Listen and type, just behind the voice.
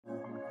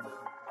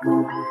Happy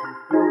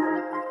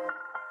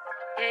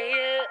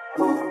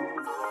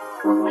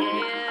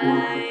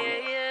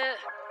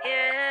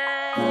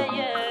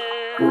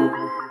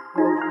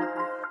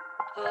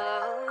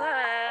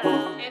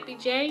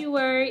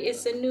January,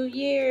 it's a new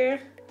year.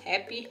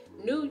 Happy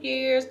New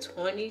Year's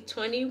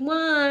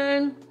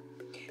 2021.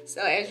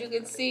 So as you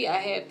can see, I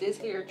have this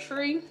here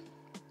tree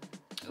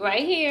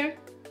right here.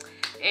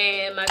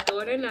 And my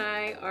daughter and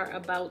I are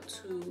about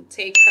to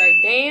take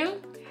her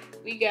down.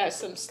 We got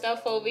some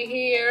stuff over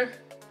here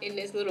in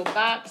this little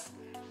box.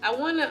 I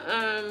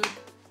wanna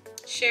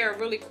share a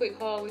really quick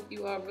haul with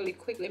you all really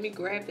quick. Let me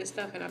grab this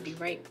stuff and I'll be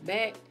right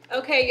back.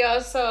 Okay, y'all,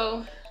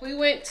 so we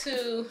went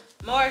to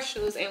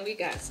Marshals and we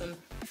got some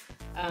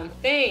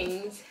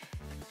things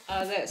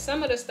that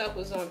some of the stuff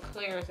was on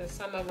clearance and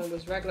some of them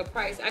was regular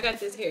price. I got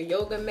this here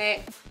yoga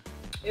mat.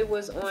 It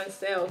was on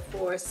sale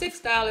for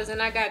 $6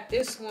 and I got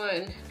this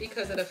one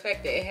because of the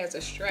fact that it has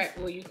a strap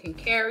where you can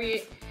carry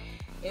it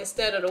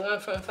instead of the one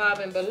from Five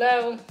and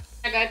Below.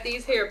 I got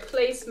these here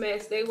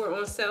placemats. They were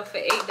on sale for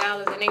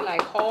 $8 and they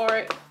like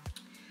hard.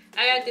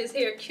 I got this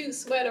here cute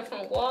sweater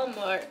from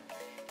Walmart.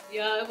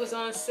 Y'all, it was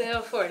on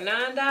sale for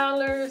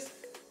 $9.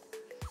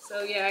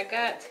 So yeah, I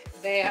got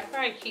that. I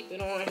probably keep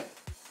it on.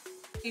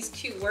 These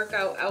cute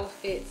workout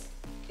outfits.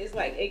 It's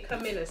like they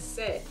come in a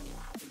set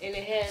and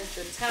it has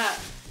the top.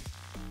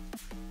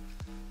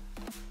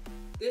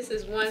 This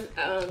is one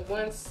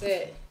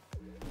set.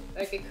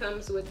 Like it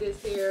comes with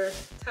this here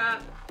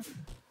top.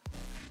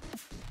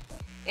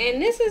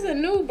 And this is a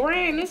new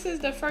brand. This is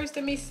the first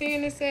of me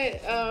seeing this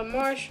at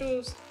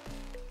Marshals.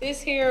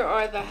 This here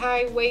are the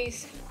high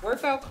waist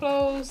workout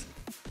clothes,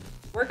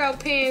 workout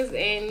pants,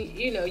 and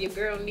you know your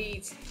girl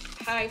needs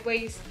high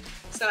waist.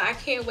 So I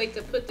can't wait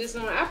to put this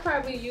on. I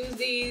probably use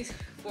these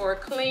for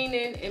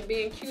cleaning and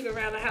being cute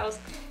around the house.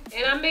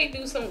 And I may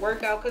do some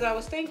workout because I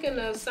was thinking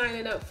of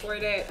signing up for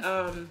that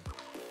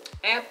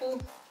Apple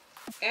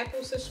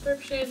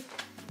subscription.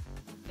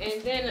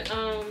 And then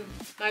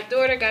my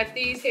daughter got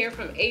these here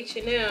from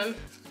H&M.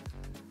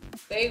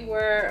 They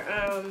were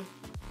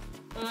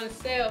on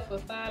sale for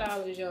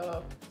 $5,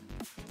 y'all.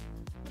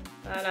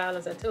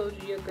 $5. I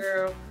told you, your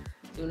girl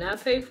do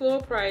not pay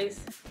full price.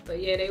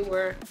 But yeah, they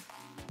were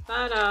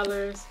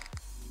 $5.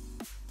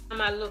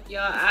 I look,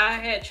 y'all, I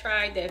had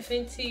tried that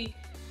Fenty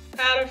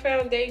powder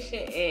foundation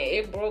and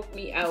it broke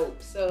me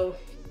out. So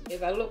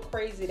if I look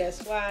crazy,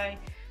 that's why.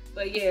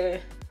 But yeah,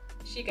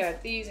 she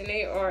got these and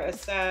they are a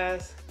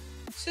size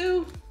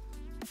 2.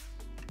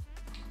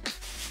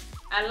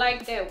 I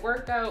like that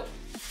workout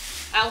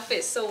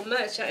outfit so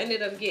much, I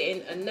ended up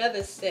getting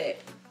another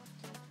set.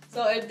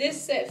 So if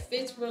this set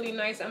fits really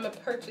nice, I'm gonna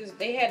purchase.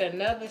 They had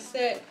another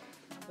set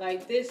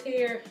like this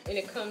here and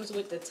it comes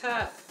with the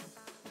top.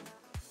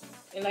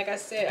 And like I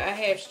said, I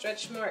have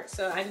stretch marks,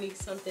 so I need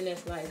something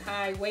that's like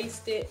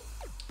high-waisted.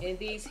 And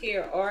these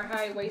here are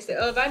high-waisted.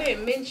 Oh, if I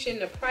didn't mention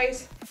the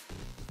price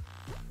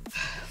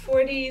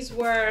for these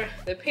were,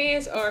 the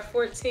pants are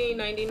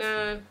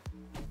 $14.99.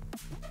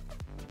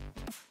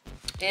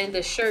 And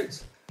the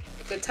shirts,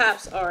 the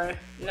tops are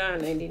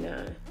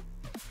 $9.99.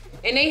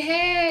 And they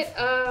had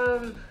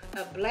a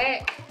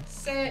black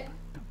set.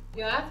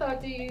 Yeah, I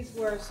thought these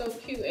were so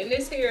cute. And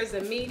this here is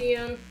a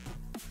medium.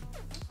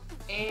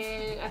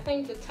 And I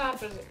think the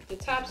tops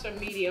are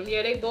medium.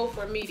 Yeah, they both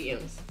were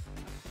mediums.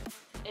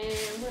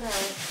 And what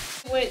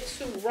else? Went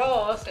to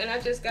Ross and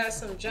I just got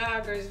some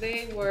joggers.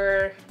 They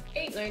were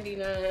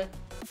 $8.99.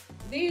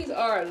 These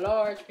are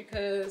large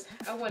because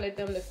I wanted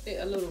them to fit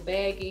a little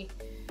baggy.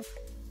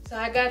 So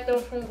I got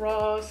them from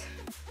Ross.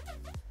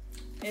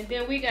 And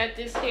then we got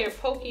this here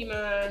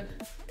Pokemon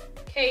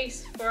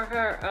case for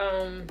her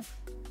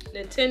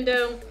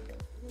Nintendo.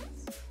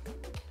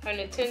 Her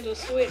Nintendo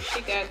Switch.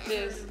 She got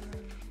this.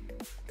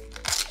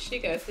 She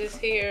got this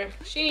here.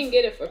 She didn't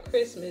get it for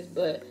Christmas,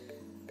 but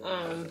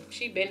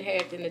she been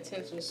had the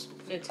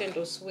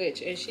Nintendo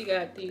Switch, and she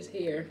got these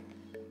here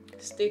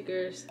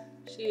stickers.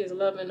 She is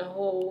loving the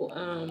whole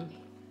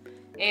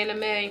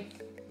anime.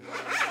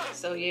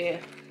 So yeah,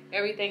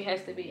 everything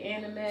has to be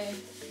anime.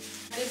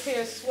 This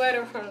here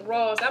sweater from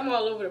Ross. I'm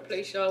all over the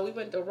place, y'all. We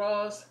went to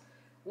Ross,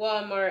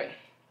 Walmart,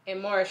 and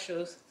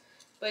Marshals.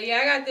 But yeah,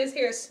 I got this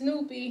here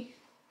Snoopy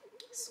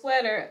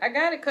sweater. I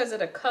got it because of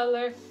the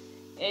color.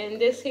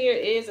 And this here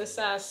is a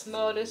size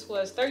small. This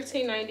was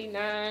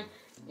 $13.99.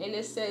 And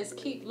it says,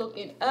 keep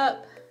looking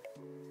up.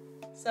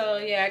 So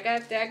yeah, I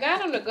got that. I got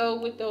them to go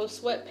with those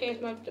sweatpants.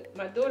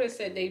 My daughter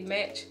said they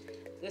match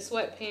the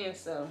sweatpants.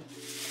 So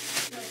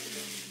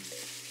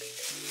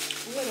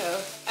what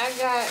else? I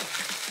got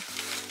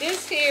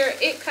this here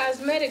It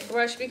Cosmetic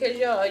brush because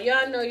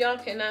y'all know y'all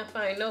cannot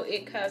find no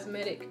It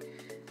Cosmetic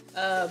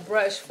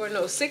brush for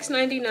no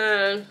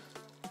 $6.99.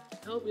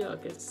 I hope y'all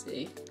can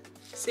see.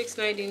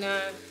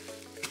 $6.99.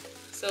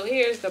 So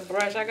here's the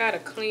brush. I gotta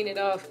clean it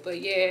off,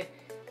 but yeah,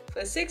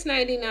 for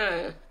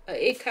 $6.99,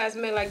 It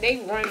Cosmetic, like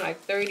they run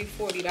like $30,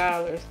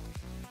 $40.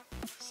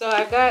 So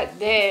I got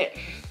that.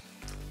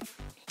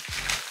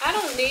 I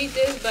don't need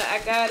this, but I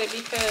got it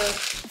because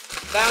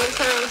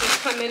Valentine's is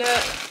coming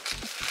up.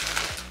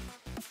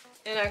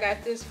 And I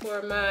got this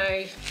for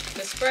my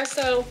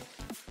espresso,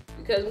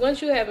 because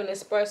once you have an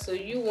espresso,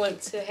 you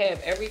want to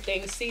have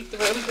everything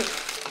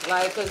see-through,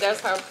 like, because that's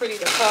how pretty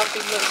the coffee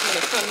looks when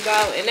it comes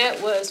out. And that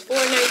was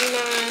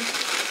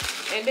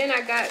 $4.99. And then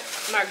I got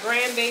my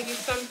grandbaby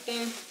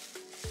something.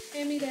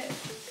 Hand me that.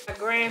 My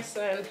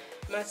grandson,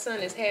 my son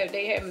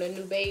they having a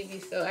new baby,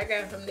 so I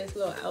got him this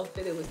little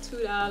outfit. It was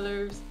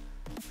 $2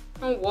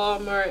 from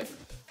Walmart,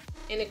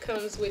 and it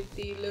comes with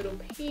the little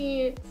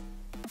pants.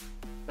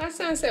 My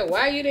son said,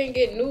 "Why you didn't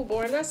get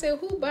newborn?" I said,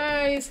 "Who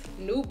buys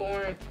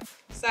newborn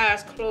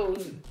size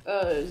clothes?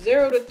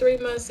 0 to 3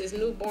 months is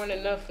newborn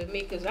enough for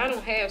me, because I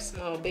don't have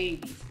small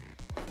babies."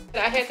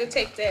 But I had to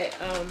take that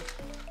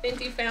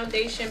Fenty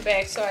foundation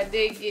back, so I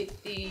did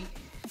get the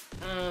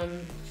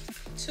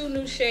 2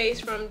 new shades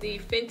from the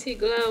Fenty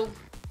Glow.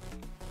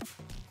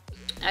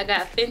 I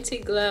got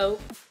Fenty Glow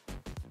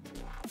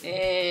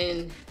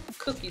and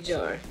Cookie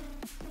Jar.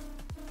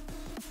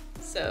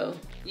 So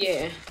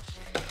yeah.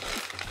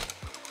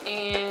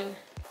 And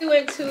we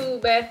went to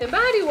Bath and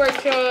Body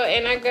Works, y'all,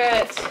 and I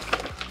got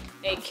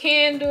a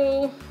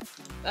candle,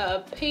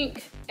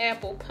 pink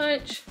apple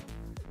punch.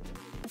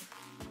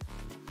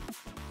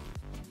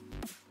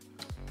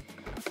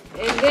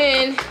 And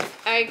then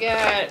I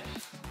got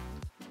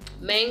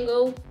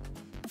mango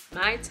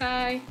Mai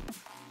Tai.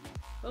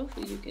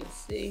 Hopefully you can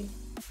see.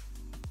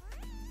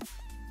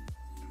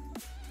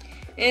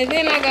 And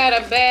then I got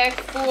a bag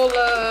full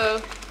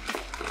of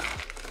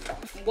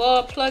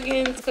wall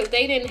plugins, because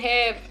they didn't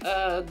have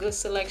a good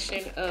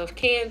selection of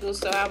candles,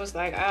 so I was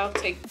like, I'll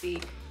take the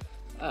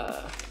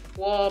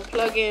wall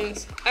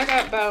plugins. I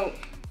got about,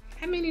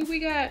 how many we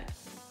got,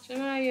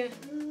 Jamaya?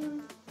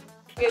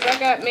 Because I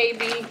got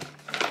maybe,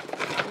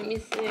 let me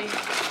see,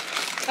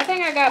 I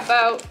think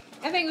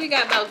we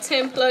got about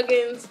 10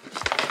 plugins.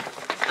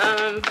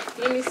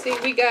 Let me see,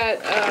 we got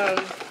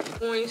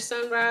Orange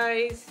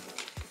Sunrise.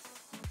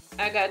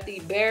 I got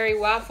the berry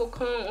waffle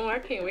cone. Oh, I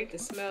can't wait to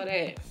smell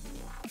that.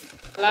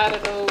 A lot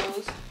of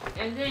those.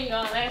 And then,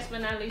 y'all, last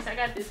but not least, I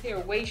got this here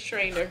waist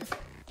trainer.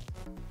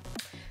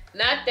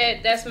 Not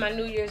that that's my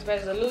New Year's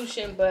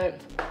resolution, but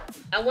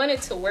I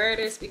wanted to wear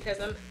this because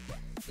I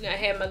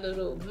had my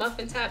little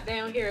muffin top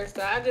down here,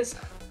 so I just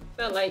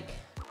felt like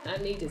I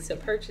needed to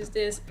purchase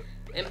this.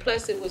 And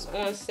plus, it was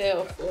on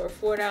sale for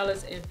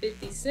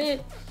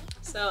 $4.50,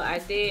 so I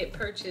did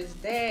purchase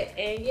that.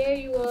 And yeah,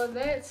 you all,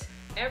 that's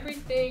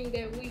everything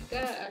that we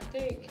got, I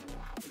think.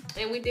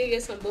 And we did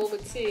get some boba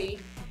tea.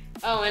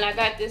 Oh, and I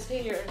got this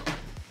here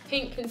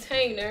pink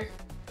container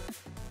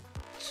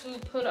to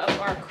put up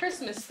our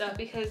Christmas stuff,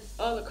 because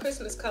all the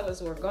Christmas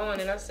colors were gone,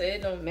 and I said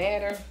it don't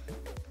matter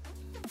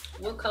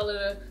what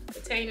color the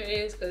container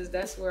is, because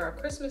that's where our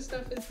Christmas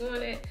stuff is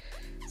going at.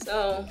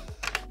 So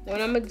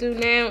what I'm gonna do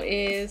now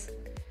is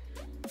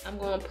I'm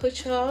gonna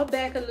put y'all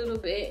back a little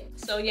bit.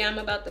 So yeah, I'm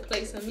about to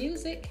play some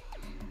music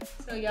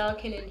so y'all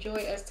can enjoy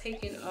us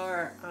taking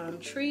our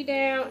tree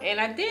down. And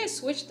I did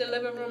switch the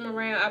living room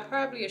around. I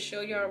probably will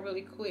show y'all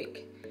really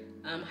quick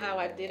how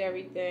I did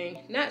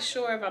everything. Not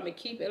sure if I'm gonna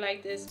keep it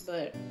like this,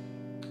 but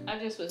I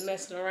just was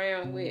messing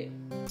around with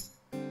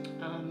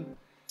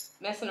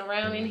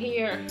in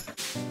here.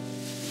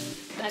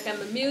 I got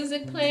my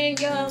music playing,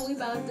 y'all. We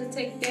about to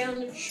take down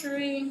the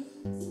tree.